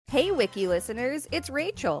Hey, Wiki listeners, it's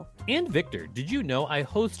Rachel. And Victor, did you know I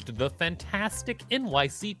host the fantastic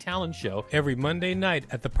NYC Talent Show every Monday night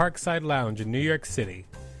at the Parkside Lounge in New York City?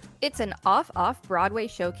 It's an off-Broadway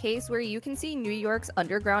showcase where you can see New York's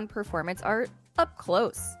underground performance art up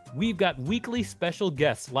close. We've got weekly special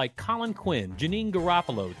guests like Colin Quinn, Janine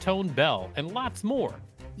Garofalo, Tone Bell, and lots more.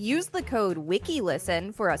 Use the code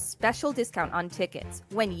WIKILISTEN for a special discount on tickets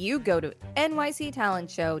when you go to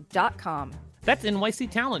nyctalentshow.com. That's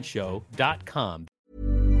nyctalentshow.com.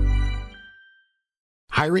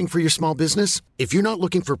 Hiring for your small business? If you're not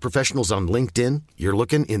looking for professionals on LinkedIn, you're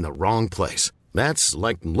looking in the wrong place. That's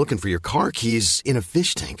like looking for your car keys in a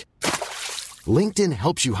fish tank. LinkedIn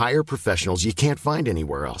helps you hire professionals you can't find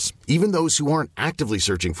anywhere else, even those who aren't actively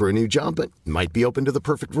searching for a new job but might be open to the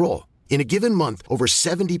perfect role. In a given month, over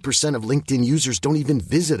 70% of LinkedIn users don't even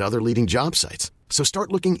visit other leading job sites. So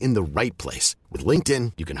start looking in the right place. With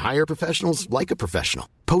LinkedIn, you can hire professionals like a professional.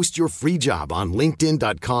 Post your free job on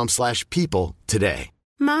linkedin.com/people today.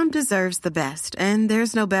 Mom deserves the best, and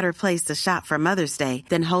there's no better place to shop for Mother's Day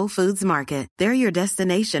than Whole Foods Market. They're your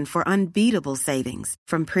destination for unbeatable savings,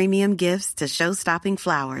 from premium gifts to show-stopping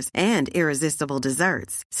flowers and irresistible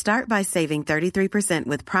desserts. Start by saving 33%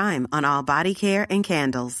 with Prime on all body care and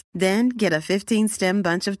candles. Then get a 15-stem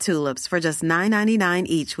bunch of tulips for just $9.99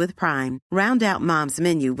 each with Prime. Round out Mom's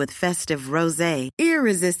menu with festive rosé,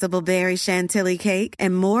 irresistible berry chantilly cake,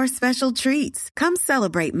 and more special treats. Come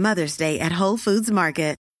celebrate Mother's Day at Whole Foods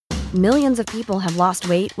Market. Millions of people have lost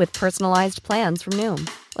weight with personalized plans from Noom.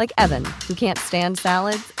 Like Evan, who can't stand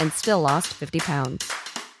salads and still lost 50 pounds.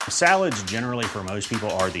 Salads generally for most people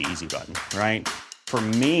are the easy button, right? For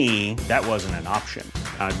me, that wasn't an option.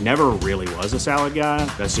 I never really was a salad guy.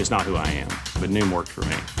 That's just not who I am. But Noom worked for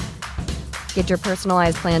me. Get your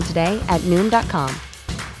personalized plan today at Noom.com.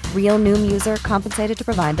 Real Noom user compensated to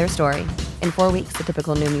provide their story. In 4 weeks, the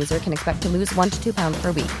typical Noom user can expect to lose 1 to 2 pounds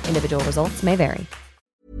per week. Individual results may vary.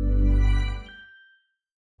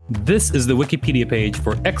 This is the Wikipedia page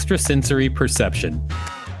for Extrasensory Perception.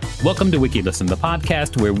 Welcome to WikiListen, the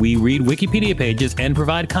podcast where we read Wikipedia pages and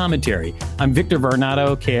provide commentary. I'm Victor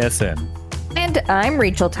Varnado, KSN. And I'm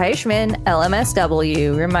Rachel Teichman,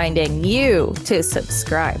 LMSW, reminding you to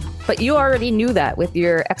subscribe. But you already knew that with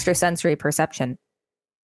your extrasensory perception.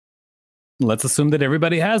 Let's assume that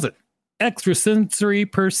everybody has it. Extrasensory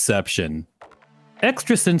Perception.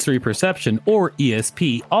 Extrasensory perception, or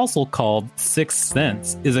ESP, also called sixth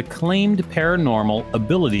sense, is a claimed paranormal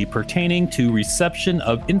ability pertaining to reception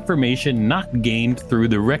of information not gained through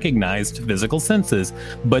the recognized physical senses,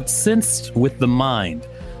 but sensed with the mind.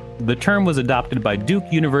 The term was adopted by Duke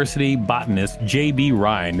University botanist J.B.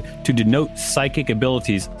 Rhind to denote psychic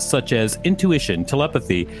abilities such as intuition,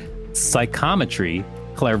 telepathy, psychometry,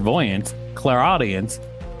 clairvoyance, clairaudience,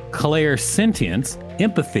 clairsentience,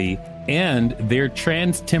 empathy, and their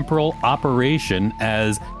transtemporal operation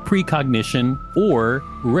as precognition or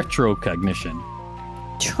retrocognition.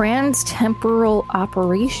 Transtemporal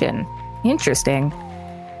operation. Interesting.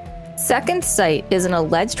 Second sight is an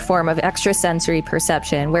alleged form of extrasensory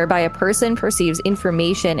perception whereby a person perceives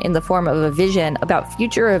information in the form of a vision about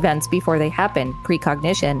future events before they happen,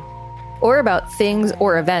 precognition, or about things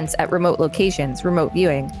or events at remote locations, remote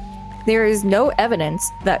viewing. There is no evidence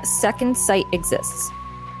that second sight exists.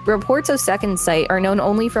 Reports of second sight are known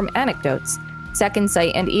only from anecdotes. Second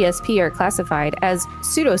sight and ESP are classified as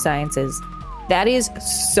pseudosciences. That is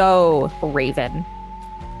so Raven.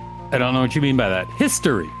 I don't know what you mean by that.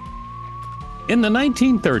 History. In the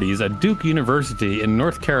 1930s, at Duke University in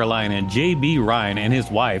North Carolina, J.B. Rhind and his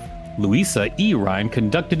wife, Louisa E. Rhind,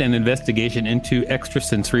 conducted an investigation into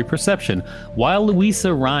extrasensory perception. While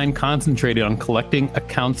Louisa Rhind concentrated on collecting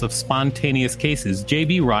accounts of spontaneous cases,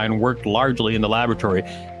 J.B. Rhind worked largely in the laboratory,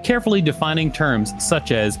 carefully defining terms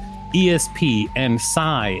such as ESP and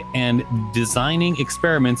psi and designing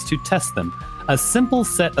experiments to test them. A simple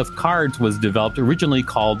set of cards was developed, originally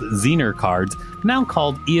called Zener cards, now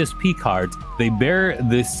called ESP cards. They bear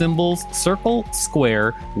the symbols circle,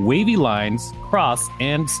 square, wavy lines, cross,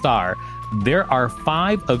 and star. There are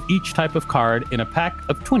 5 of each type of card in a pack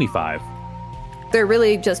of 25. They're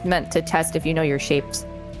really just meant to test if you know your shapes.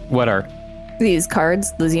 What are? These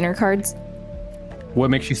cards, the Zener cards. What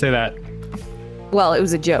makes you say that? Well, it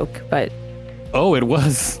was a joke, but... Oh, it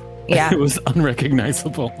was? Yeah. It was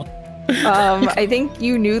unrecognizable. I think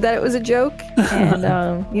you knew that it was a joke, and,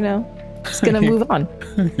 just gonna move on.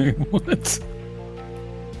 What?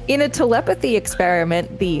 In a telepathy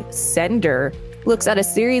experiment, the sender looks at a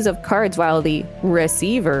series of cards while the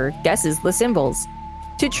receiver guesses the symbols.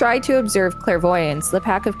 To try to observe clairvoyance, the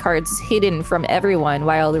pack of cards is hidden from everyone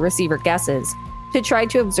while the receiver guesses. To try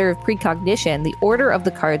to observe precognition, the order of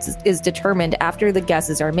the cards is determined after the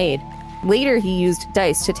guesses are made. Later, he used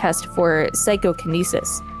dice to test for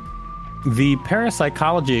psychokinesis. The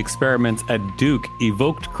parapsychology experiments at Duke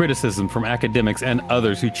evoked criticism from academics and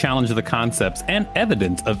others who challenged the concepts and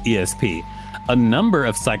evidence of ESP. A number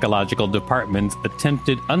of psychological departments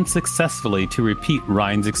attempted unsuccessfully to repeat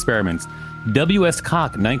Rhine's experiments. W.S.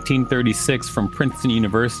 Koch, 1936, from Princeton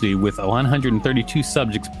University, with 132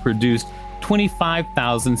 subjects, produced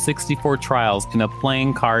 25,064 trials in a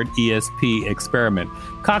playing card ESP experiment.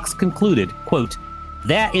 Cox concluded, quote,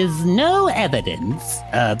 "There is no evidence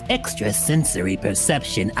of extrasensory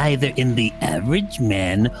perception either in the average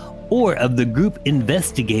man or of the group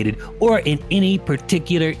investigated or in any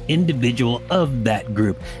particular individual of that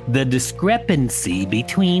group. The discrepancy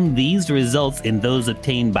between these results and those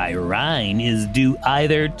obtained by Rhine is due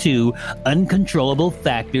either to uncontrollable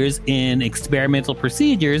factors in experimental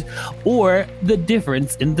procedures or the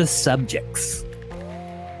difference in the subjects."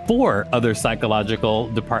 4 other psychological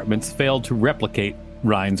departments failed to replicate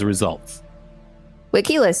Rhine's results.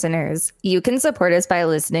 Wiki listeners, you can support us by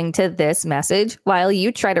listening to this message while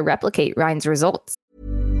you try to replicate Rhine's results.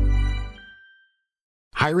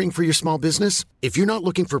 Hiring for your small business? If you're not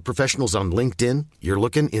looking for professionals on LinkedIn, you're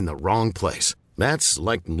looking in the wrong place. That's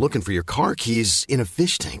like looking for your car keys in a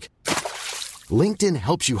fish tank. LinkedIn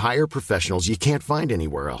helps you hire professionals you can't find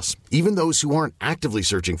anywhere else, even those who aren't actively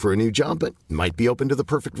searching for a new job but might be open to the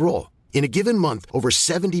perfect role. In a given month, over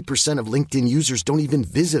 70% of LinkedIn users don't even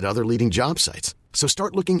visit other leading job sites. So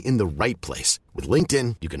start looking in the right place. With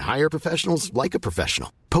LinkedIn, you can hire professionals like a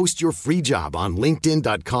professional. Post your free job on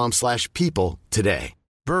linkedin.com/people today.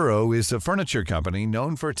 Burrow is a furniture company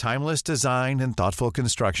known for timeless design and thoughtful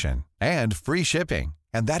construction and free shipping,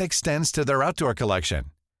 and that extends to their outdoor collection.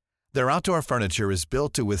 Their outdoor furniture is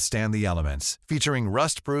built to withstand the elements, featuring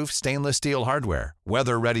rust-proof stainless steel hardware,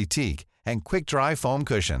 weather-ready teak, and quick-dry foam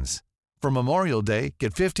cushions. For Memorial Day,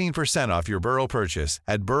 get 15% off your Burrow purchase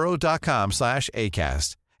at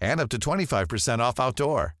burrow.com/ACAST and up to 25% off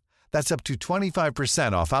outdoor. That's up to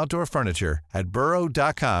 25% off outdoor furniture at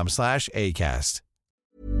burrow.com/ACAST.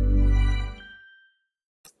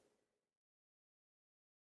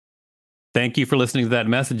 Thank you for listening to that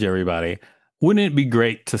message, everybody. Wouldn't it be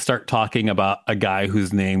great to start talking about a guy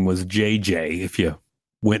whose name was JJ if you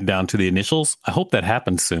went down to the initials? I hope that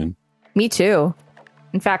happens soon. Me too.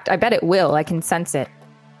 In fact, I bet it will. I can sense it.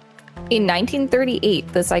 In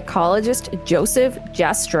 1938, the psychologist Joseph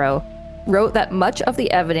Jastrow wrote that much of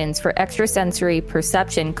the evidence for extrasensory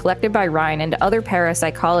perception collected by Rhine and other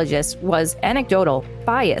parapsychologists was anecdotal,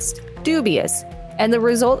 biased, dubious, and the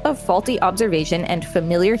result of faulty observation and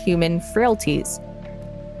familiar human frailties.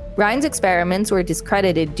 Rhine's experiments were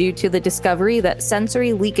discredited due to the discovery that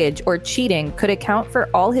sensory leakage or cheating could account for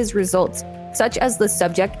all his results, such as the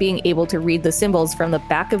subject being able to read the symbols from the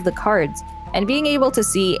back of the cards and being able to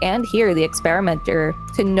see and hear the experimenter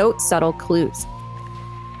to note subtle clues.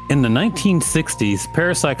 In the 1960s,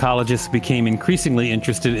 parapsychologists became increasingly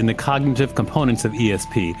interested in the cognitive components of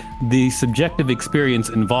ESP, the subjective experience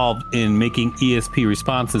involved in making ESP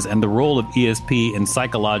responses, and the role of ESP in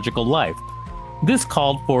psychological life. This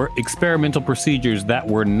called for experimental procedures that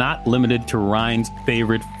were not limited to Rhine's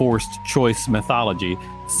favorite forced choice methodology.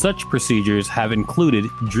 Such procedures have included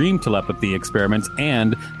dream telepathy experiments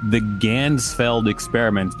and the Gansfeld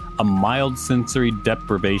experiment, a mild sensory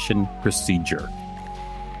deprivation procedure.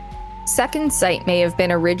 Second sight may have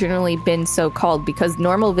originally been so called because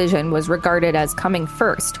normal vision was regarded as coming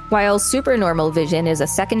first, while supernormal vision is a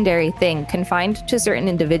secondary thing confined to certain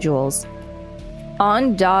individuals.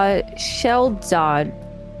 On-da Sheldad,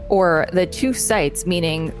 or the two sights,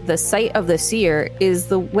 meaning the sight of the seer, is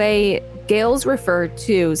the way Gales refer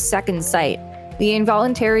to second sight, the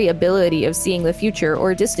involuntary ability of seeing the future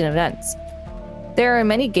or distant events. There are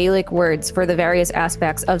many Gaelic words for the various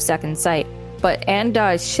aspects of second sight, but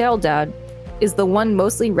Anda Sheldad is the one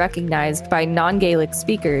mostly recognized by non-Gaelic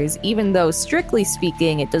speakers, even though strictly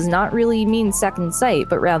speaking it does not really mean second sight,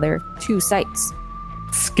 but rather two sights.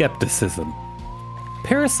 Skepticism.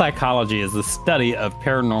 Parapsychology is the study of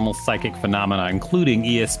paranormal psychic phenomena, including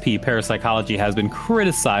ESP. Parapsychology has been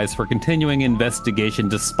criticized for continuing investigation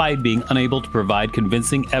despite being unable to provide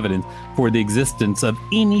convincing evidence for the existence of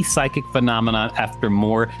any psychic phenomenon after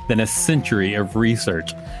more than a century of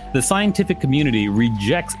research. The scientific community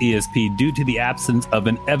rejects ESP due to the absence of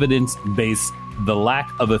an evidence base, the lack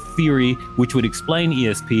of a theory which would explain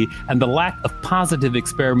ESP, and the lack of positive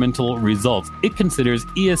experimental results. It considers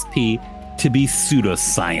ESP to be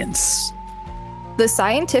pseudoscience. The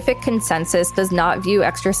scientific consensus does not view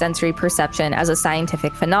extrasensory perception as a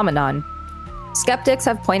scientific phenomenon. Skeptics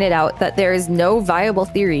have pointed out that there is no viable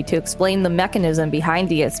theory to explain the mechanism behind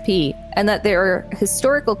ESP, and that there are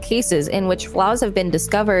historical cases in which flaws have been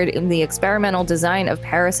discovered in the experimental design of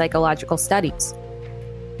parapsychological studies.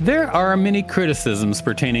 There are many criticisms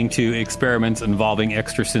pertaining to experiments involving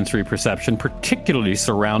extrasensory perception, particularly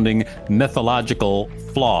surrounding methodological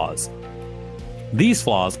flaws. These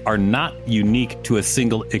flaws are not unique to a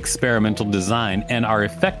single experimental design and are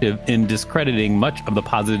effective in discrediting much of the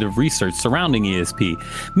positive research surrounding ESP.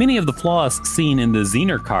 Many of the flaws seen in the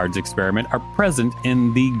Zener cards experiment are present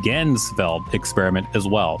in the Ganzfeld experiment as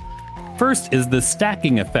well. First is the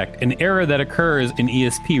stacking effect, an error that occurs in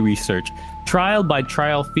ESP research.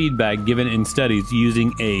 Trial-by-trial feedback given in studies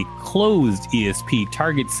using a closed ESP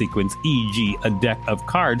target sequence, e.g. a deck of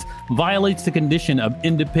cards, violates the condition of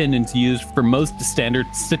independence used for most standard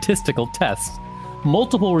statistical tests.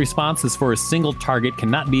 Multiple responses for a single target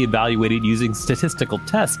cannot be evaluated using statistical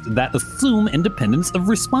tests that assume independence of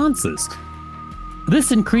responses.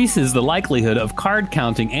 This increases the likelihood of card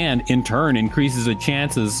counting and, in turn, increases the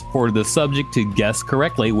chances for the subject to guess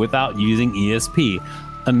correctly without using ESP.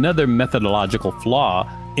 Another methodological flaw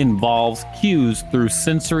involves cues through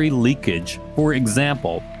sensory leakage. For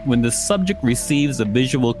example, when the subject receives a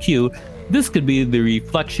visual cue, this could be the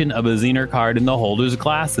reflection of a Zener card in the holder's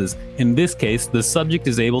glasses. In this case, the subject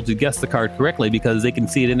is able to guess the card correctly because they can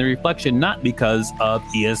see it in the reflection, not because of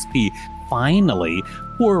ESP. Finally,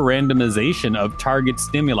 poor randomization of target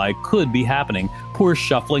stimuli could be happening. Poor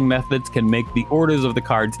shuffling methods can make the orders of the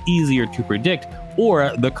cards easier to predict,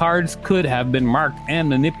 or the cards could have been marked and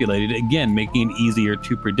manipulated, again making it easier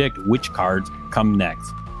to predict which cards come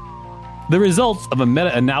next. The results of a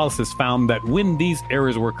meta-analysis found that when these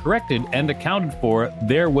errors were corrected and accounted for,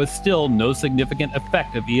 there was still no significant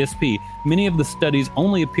effect of ESP. Many of the studies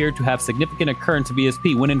only appeared to have significant occurrence of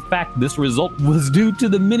ESP, when in fact this result was due to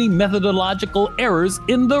the many methodological errors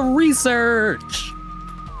in the research.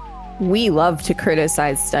 We love to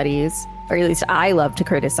criticize studies, or at least I love to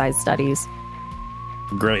criticize studies.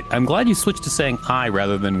 Great. I'm glad you switched to saying I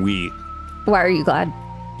rather than we. Why are you glad?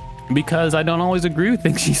 Because I don't always agree with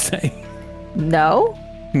things you say. No?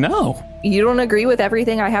 No. You don't agree with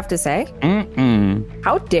everything I have to say? Mm-mm.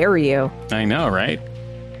 How dare you? I know, right?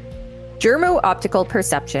 Dermo-optical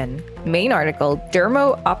perception. Main article,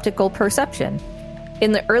 Dermo-optical perception.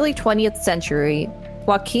 In the early 20th century,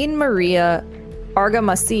 Joaquin Maria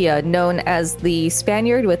Argamasilla, known as the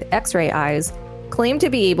Spaniard with X-ray eyes, claimed to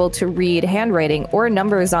be able to read handwriting or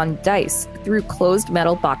numbers on dice through closed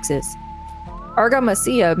metal boxes.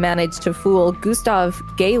 Argamasilla managed to fool Gustave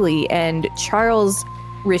Galli and Charles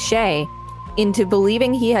Richet into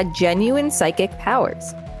believing he had genuine psychic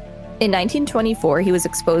powers. In 1924, he was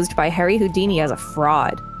exposed by Harry Houdini as a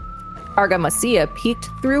fraud. Argamasilla peeked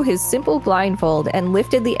through his simple blindfold and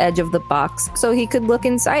lifted the edge of the box so he could look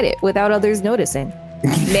inside it without others noticing.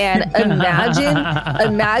 Man,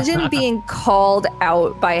 imagine being called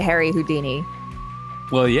out by Harry Houdini.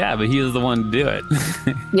 Well, yeah, but he was the one to do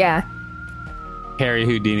it. Yeah. Harry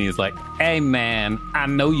Houdini is like, hey man, I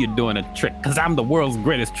know you're doing a trick because I'm the world's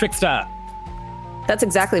greatest trickster. That's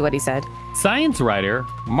exactly what he said. Science writer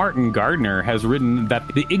Martin Gardner has written that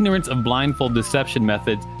the ignorance of blindfold deception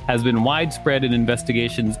methods has been widespread in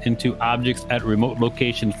investigations into objects at remote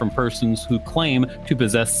locations from persons who claim to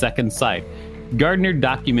possess second sight. Gardner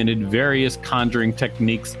documented various conjuring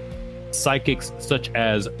techniques psychics such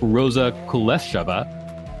as Rosa Kuleshova,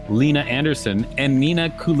 Lena Anderson, and Nina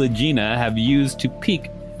Kulagina have used to peek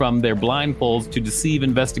from their blindfolds to deceive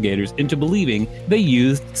investigators into believing they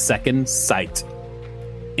used second sight.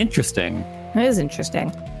 Interesting. It is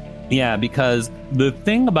interesting. Yeah, because the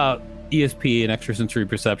thing about ESP and extrasensory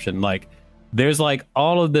perception, like, there's like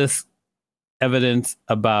all of this evidence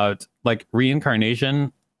about like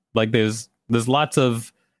reincarnation. Like there's lots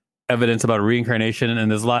of evidence about reincarnation,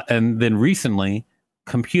 and and then recently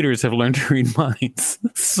computers have learned to read minds.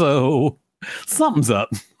 So something's up.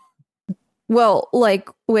 Well, like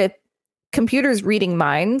with computers reading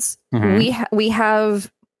minds, we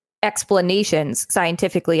have explanations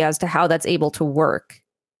scientifically as to how that's able to work.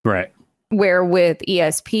 Right. Where with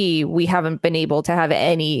ESP, we haven't been able to have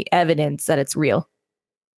any evidence that it's real.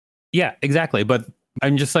 Yeah, exactly. But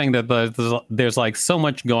I'm just saying that there's like so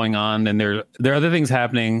much going on, and there are other things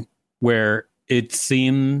happening where it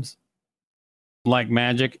seems like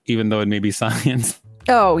magic, even though it may be science.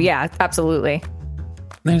 Oh, yeah, absolutely.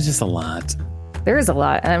 There's just a lot. There is a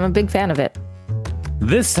lot, and I'm a big fan of it.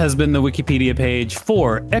 This has been the Wikipedia page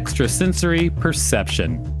for Extrasensory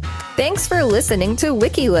Perception. Thanks for listening to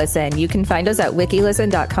WikiListen. You can find us at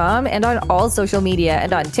wikilisten.com and on all social media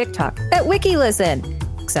and on TikTok at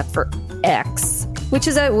WikiListen, except for X. which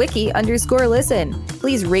is at wiki_listen.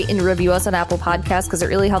 Please rate and review us on Apple Podcasts because it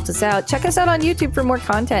really helps us out. Check us out on YouTube for more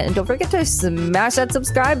content. And don't forget to smash that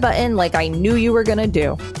subscribe button like I knew you were going to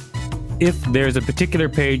do. If there's a particular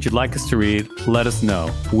page you'd like us to read, let us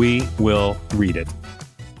know. We will read it.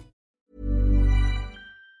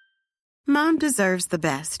 Mom deserves the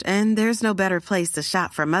best, and there's no better place to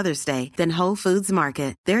shop for Mother's Day than Whole Foods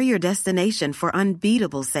Market. They're your destination for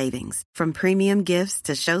unbeatable savings, from premium gifts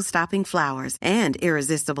to show-stopping flowers and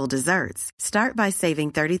irresistible desserts. Start by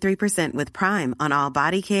saving 33% with Prime on all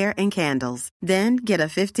body care and candles. Then get a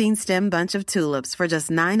 15-stem bunch of tulips for just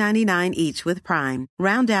 $9.99 each with Prime.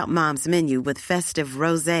 Round out Mom's menu with festive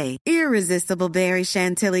rosé, irresistible berry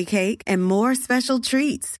chantilly cake, and more special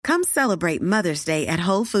treats. Come celebrate Mother's Day at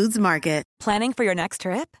Whole Foods Market. Planning for your next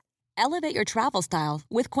trip? Elevate your travel style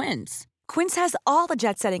with Quince. Quince has all the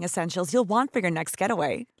jet-setting essentials you'll want for your next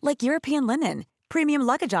getaway, like European linen, premium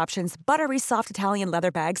luggage options, buttery soft Italian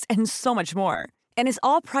leather bags, and so much more. And is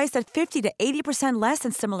all priced at 50 to 80% less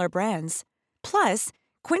than similar brands. Plus,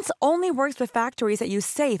 Quince only works with factories that use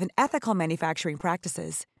safe and ethical manufacturing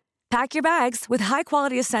practices. Pack your bags with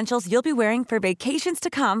high-quality essentials you'll be wearing for vacations to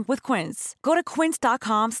come with Quince. Go to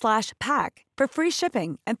quince.com/pack for free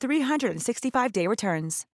shipping and 365-day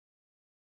returns.